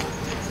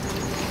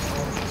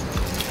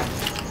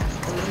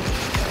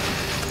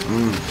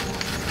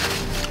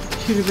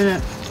 Should have been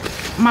a...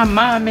 My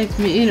mom makes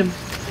me eat them.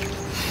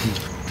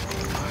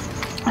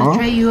 I'll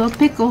trade you a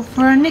pickle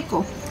for a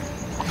nickel.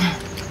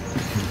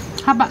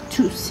 How about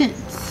 2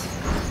 cents?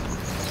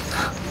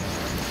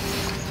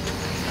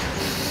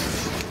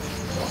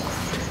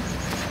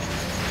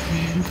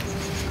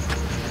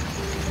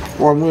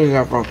 What movie is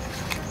that from?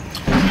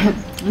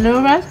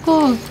 Little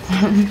Rascals.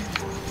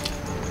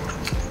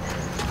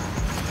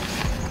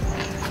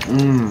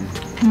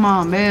 Come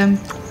on, man.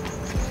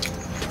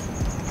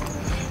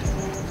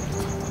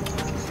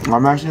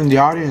 I'm actually in the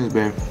audience,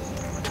 babe.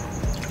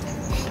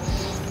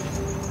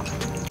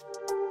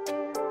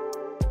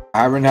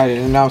 I haven't had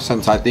In-N-Out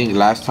since I think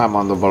last time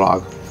on the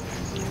vlog.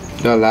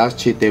 The last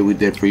cheat day we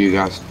did for you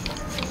guys.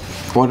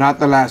 Well, not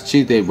the last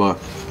cheat day, but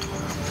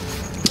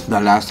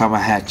the last time I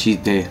had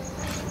cheat day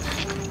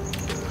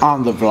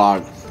on the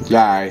vlog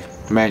that I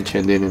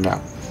mentioned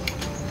In-N-Out,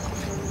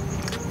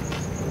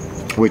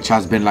 which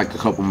has been like a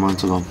couple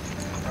months ago.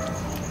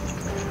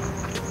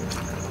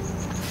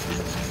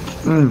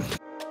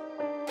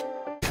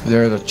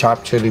 There are the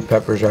chopped chili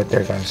peppers right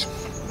there, guys.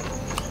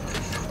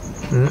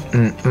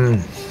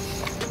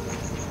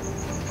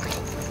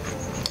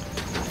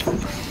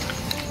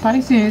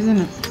 Spicy, isn't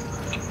it?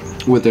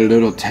 With a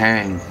little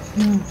tang.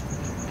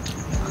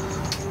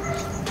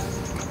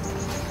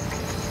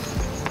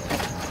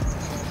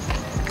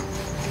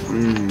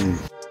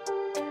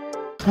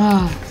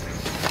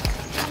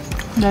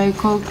 Diet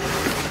Coke.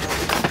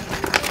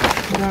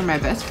 You are my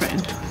best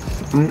friend.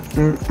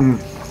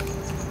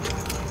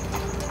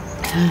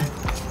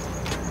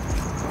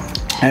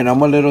 And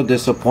I'm a little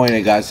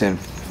disappointed, guys, and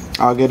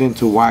I'll get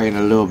into why in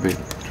a little bit.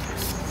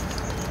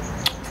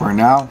 For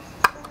now,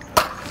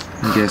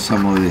 get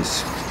some of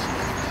this.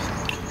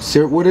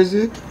 What is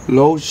it?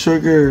 Low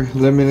sugar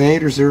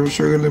lemonade or zero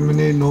sugar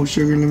lemonade? No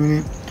sugar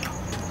lemonade?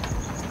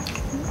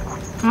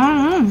 I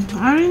don't know.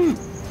 I didn't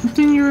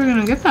think you were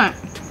gonna get that.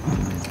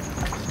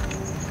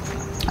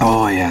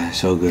 Oh yeah,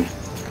 so good.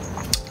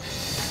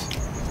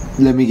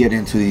 Let me get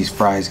into these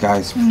fries,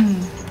 guys.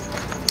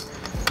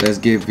 Let's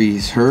give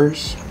these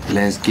hers.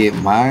 Let's get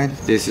mine.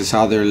 This is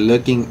how they're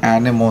looking,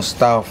 animal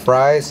style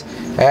fries.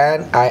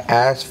 And I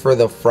asked for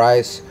the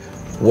fries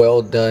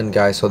well done,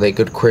 guys, so they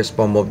could crisp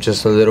them up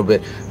just a little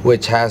bit,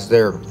 which has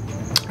their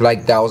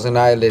like Thousand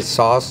Island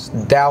sauce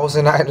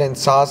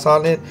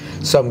on it,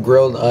 some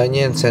grilled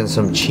onions and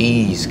some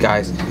cheese,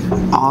 guys,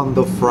 on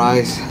the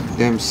fries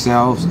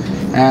themselves.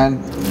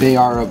 And they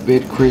are a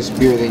bit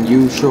crispier than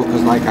usual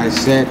because, like I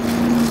said,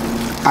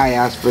 I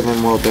asked for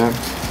them well done.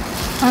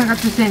 I got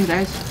the same,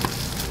 guys.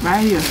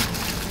 Right here.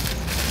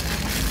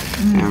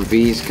 And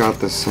V's got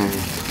the same.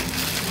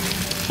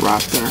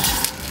 Right there.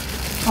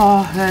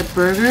 Oh, that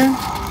burger,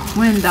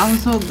 went down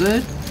so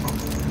good.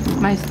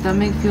 My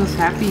stomach feels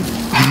happy.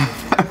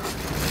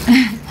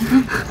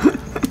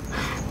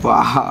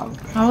 Wow.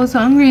 I was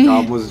hungry. I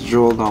almost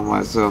drooled on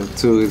myself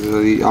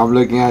too. I'm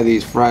looking at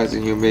these fries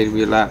and you made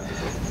me laugh.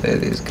 There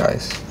it is,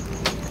 guys.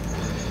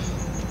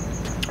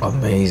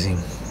 Amazing.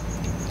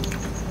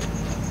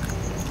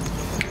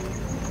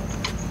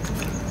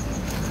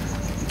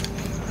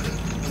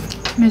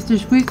 Mr.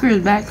 Squeaker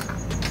is back.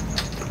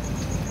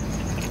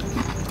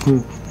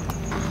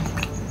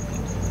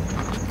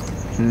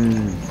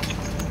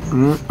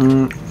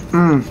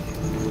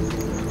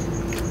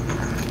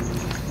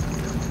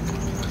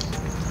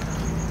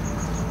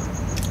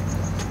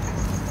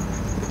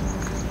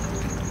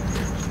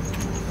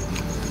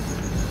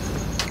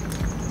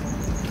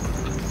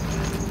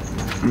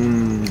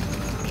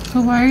 So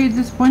why are you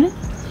disappointed?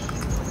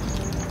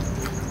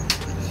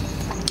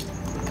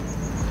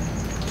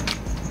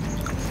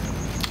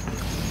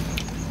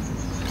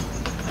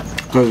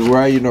 Because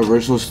we're at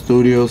Universal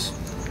Studios.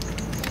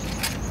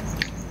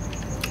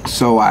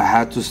 So I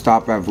had to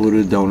stop at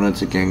Voodoo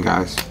Donuts again,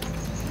 guys.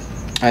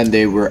 And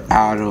they were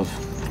out of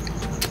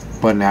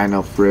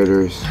banana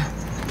fritters.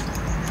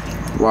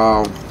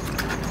 Wow.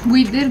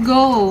 We did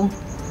go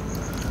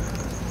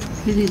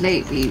pretty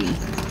late, baby.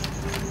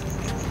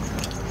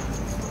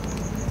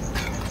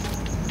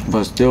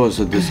 But still, it's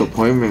a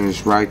disappointment.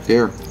 It's right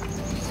there.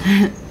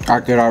 I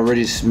could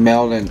already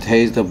smell and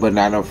taste the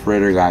banana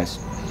fritter, guys.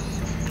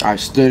 I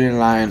stood in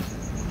line,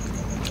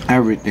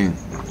 everything,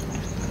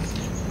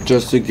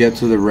 just to get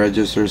to the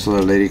register so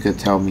the lady could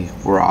tell me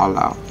we're all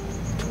out.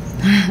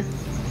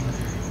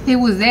 It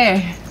was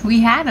there.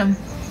 We had them,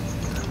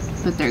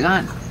 but they're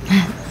gone.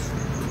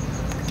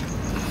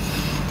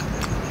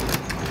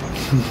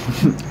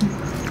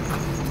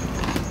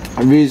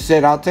 I mean,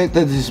 said I'll take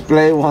the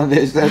display one.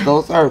 They said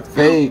those are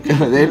fake.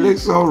 They look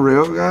so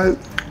real, guys.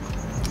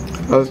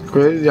 That's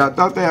crazy. I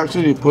thought they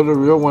actually put a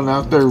real one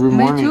out there every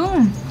morning. Me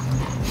too.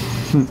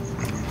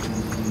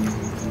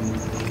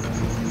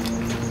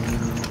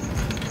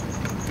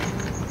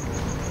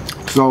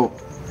 So,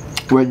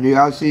 when you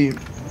guys see,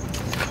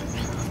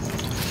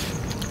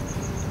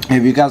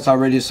 if you guys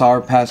already saw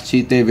our past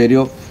cheat day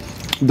video,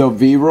 the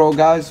V-roll,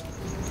 guys,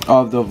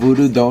 of the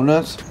Voodoo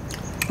Donuts,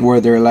 where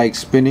they're like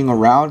spinning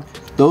around,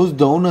 those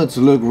donuts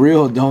look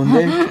real, don't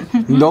they?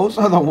 Those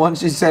are the ones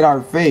she said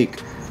are fake.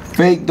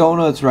 Fake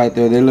donuts right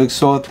there. They look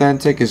so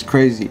authentic, it's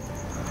crazy.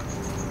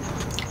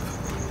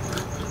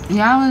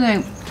 Yeah, I was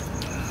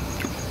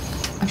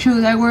like, she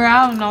was like, we're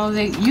out, and I was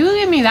like, you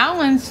give me that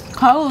one, it's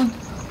cold.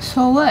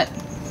 So what?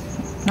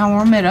 Now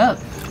warm it up.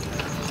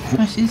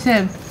 And she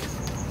said,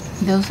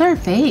 those are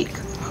fake.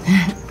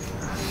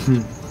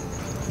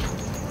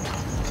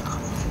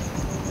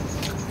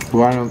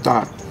 Why don't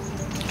that?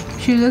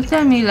 She looked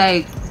at me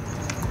like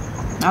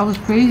I was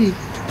crazy.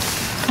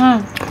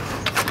 Huh.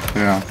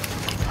 Yeah.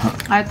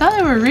 I thought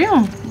they were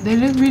real. They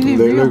look really real.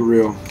 They look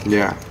real,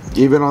 yeah.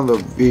 Even on the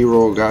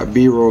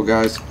B-roll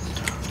guys,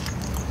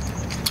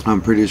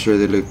 I'm pretty sure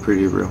they look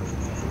pretty real.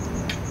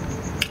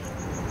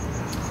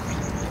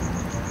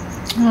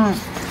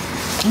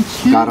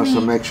 Got us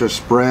some extra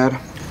spread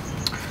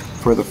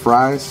for the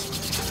fries.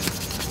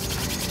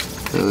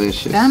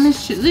 Delicious. Damn,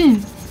 it's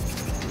chili.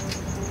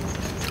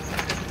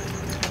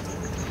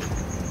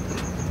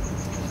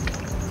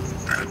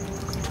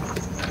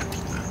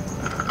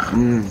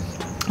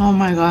 Oh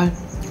my god,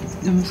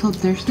 I'm so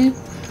thirsty.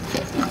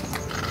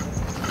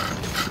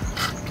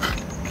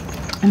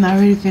 And I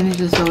already finished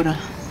the soda.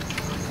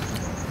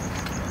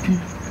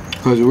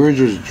 Because we were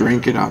just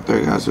drinking out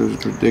there, guys. It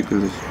was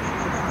ridiculous.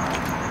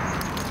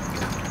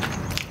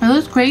 It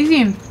was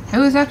crazy. It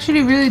was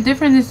actually really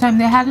different this time.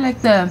 They had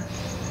like the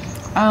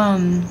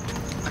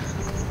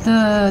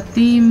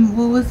theme,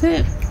 what was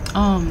it?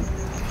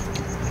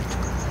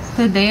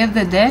 The Day of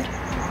the Dead.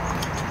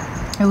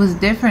 It was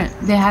different.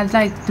 They had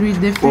like 3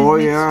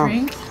 different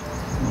drinks.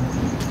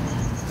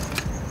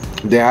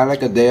 They had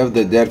like a Day of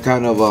the Dead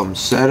kind of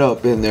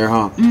setup in there,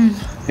 huh?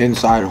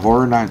 Inside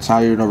Horror Nights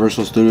at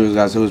Universal Studios,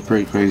 guys. It was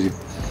pretty crazy.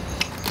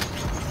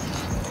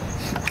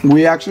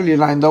 We actually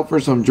lined up for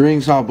some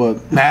drinks, huh?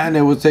 But man,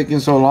 it was taking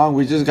so long.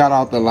 We just got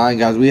out the line,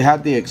 guys. We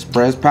had the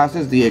express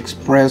passes. The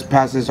express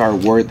passes are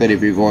worth it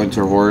if you're going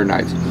to Horror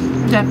Nights.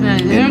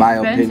 Definitely. In my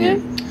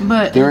opinion.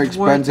 But they're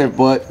expensive,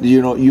 but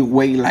you know, you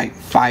wait like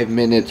 5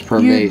 minutes per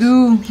maze.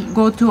 You do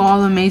go to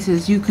all the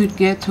mazes. You could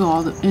get to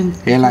all the in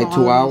like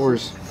 2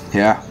 hours.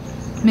 Yeah.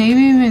 Maybe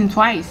even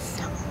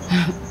twice.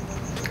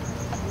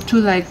 To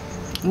like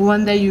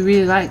one that you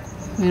really like,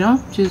 you know,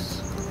 just.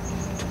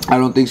 I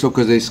don't think so,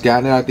 because they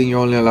scan it. I think you're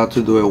only allowed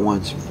to do it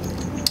once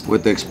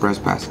with the express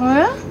pass. Oh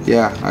yeah?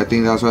 Yeah, I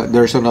think that's what.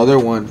 There's another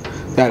one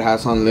that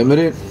has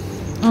unlimited.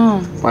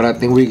 But I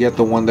think we get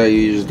the one that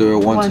you just do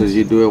it once, because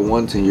you do it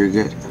once and you're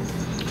good.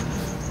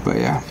 But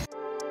yeah.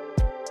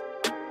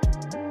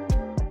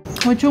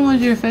 Which one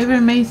was your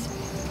favorite maze?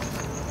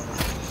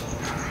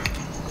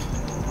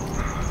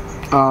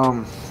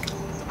 I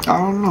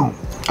don't know.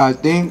 I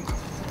think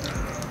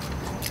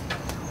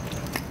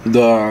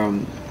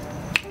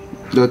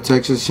the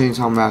Texas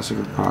Chainsaw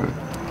Massacre product.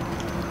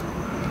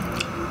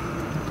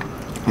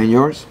 And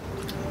yours?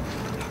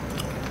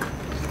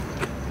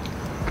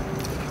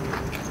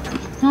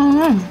 I don't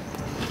know.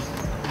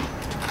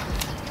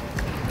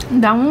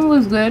 That one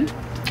was good.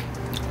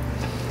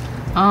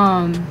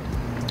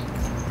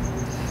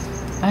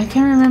 I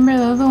can't remember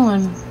the other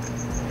one.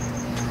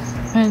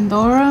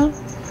 Pandora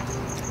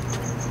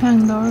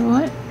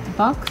what?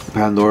 Box?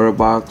 Pandora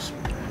Box.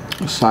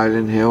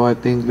 Silent Hill, I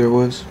think there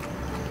was.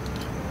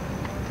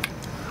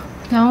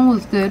 That one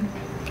was good.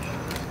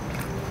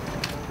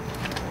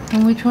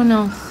 And which one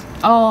else?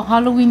 Oh,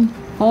 Halloween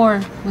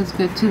 4 was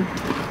good too.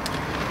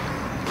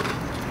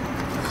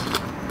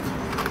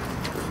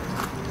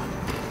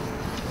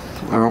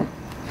 Well,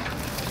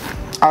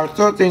 I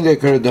still think they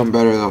could have done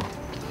better though.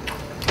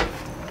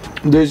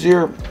 This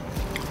year,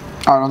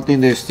 I don't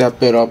think they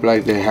stepped it up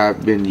like they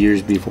have been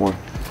years before.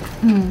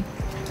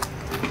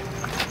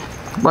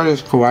 But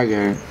it's cool, I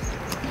get it.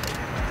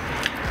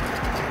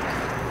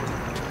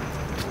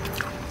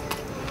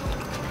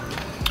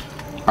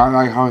 I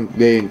like how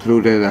they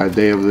included a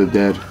Day of the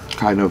Dead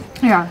kind of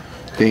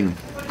thing.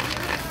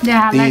 They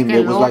had theme. Like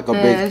it was like a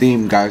big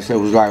theme, guys. It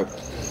was like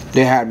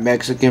they had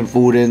Mexican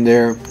food in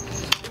there,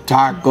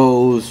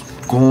 tacos,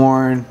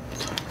 corn,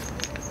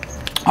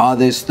 all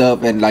this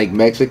stuff, and like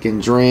Mexican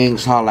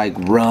drinks, how like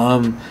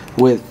rum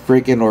with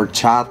freaking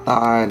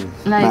horchata, and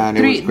like man,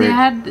 it was great. They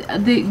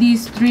had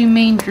these 3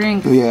 main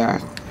drinks. Yeah,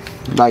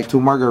 like 2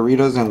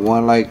 margaritas and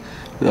 1 like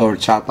the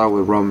horchata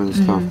with rum and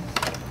stuff.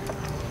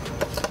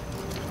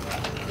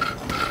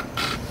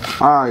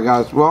 Alright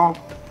guys, well,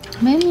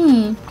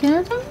 Mimi, can I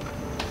have some?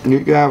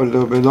 You can have a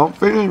little bit. Don't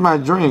finish my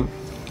drink.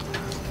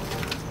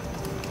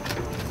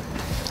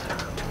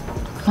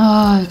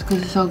 Oh, it's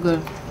good. It's so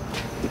good.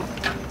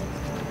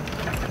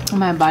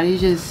 My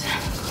body's just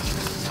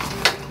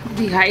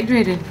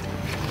dehydrated.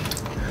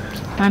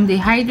 I'm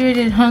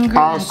dehydrated, hungry,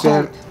 and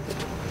cold.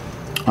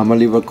 I'm gonna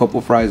leave a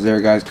couple fries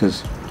there, guys,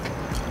 because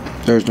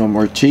there's no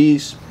more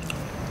cheese.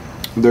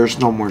 There's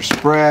no more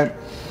spread.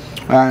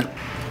 And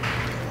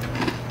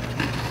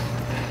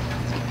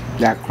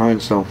that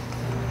crunch, so.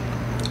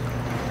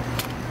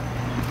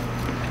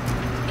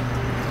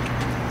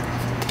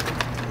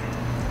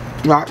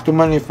 Not too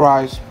many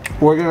fries.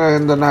 We're gonna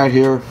end the night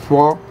here.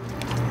 Well,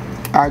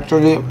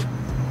 actually,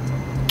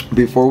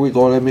 before we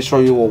go, let me show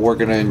you what we're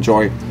gonna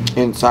enjoy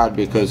inside,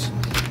 because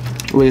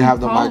we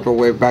have the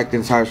microwave back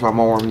inside, so I'm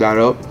gonna warm that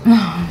up.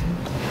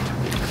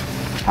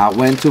 I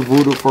went to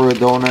Voodoo for a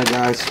donut,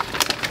 guys.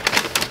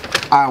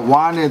 I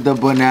wanted the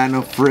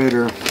banana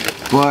fritter,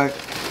 but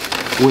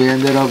we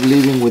ended up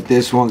leaving with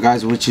this one,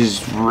 guys, which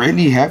is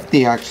really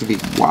hefty, actually.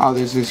 Wow,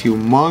 this is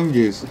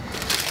humongous.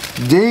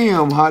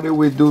 Damn, how did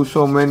we do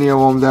so many of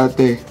them that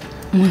day?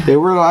 They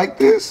were like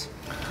this.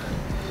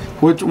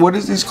 What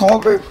is this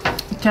called, babe?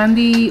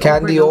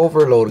 Candy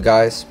overload,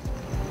 guys.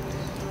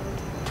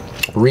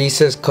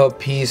 Reese's cup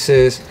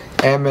pieces,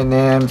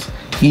 M&M's,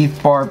 Heath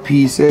bar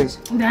pieces.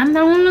 Damn,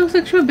 that one looks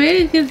extra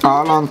big.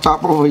 All on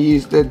top of a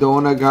yeasted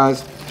donut,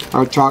 guys.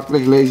 Our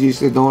chocolate glazed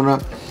yeasted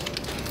donut.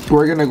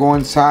 We're gonna go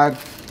inside,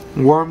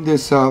 warm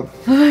this up,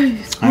 and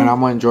I'm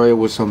gonna enjoy it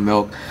with some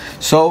milk.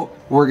 So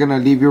we're gonna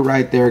leave you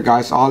right there,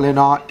 guys. All in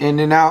all, in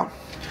and out,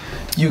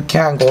 you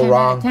can't go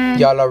wrong.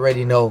 Y'all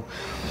already know.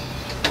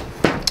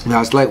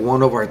 That's like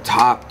one of our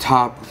top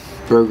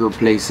burger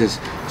places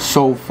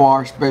so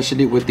far,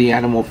 especially with the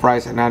animal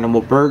fries and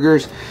animal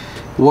burgers.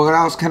 What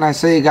else can I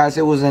say, guys?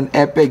 It was an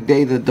epic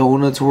day. The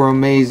donuts were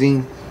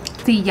amazing.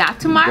 See y'all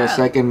tomorrow. The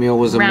second meal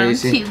was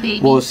amazing. Round 2, baby.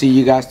 We'll see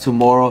you guys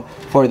tomorrow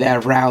for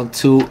that round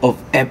 2 of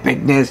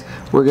epicness.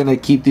 We're gonna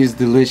keep this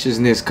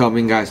deliciousness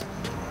coming, guys.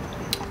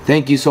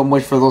 Thank you so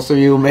much for those of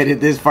you who made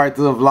it this far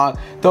to the vlog.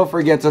 Don't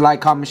forget to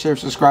like, comment, share,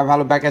 subscribe.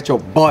 Holla back at your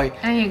boy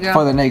there you go.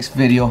 For the next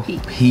video.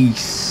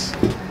 Peace.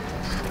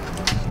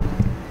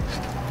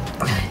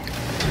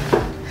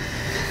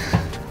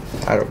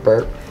 I don't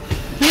burp.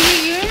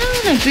 You're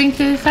not gonna drink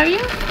this, are you?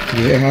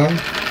 Yeah.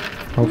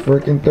 I'm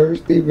freaking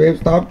thirsty, babe.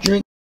 Stop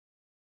drinking.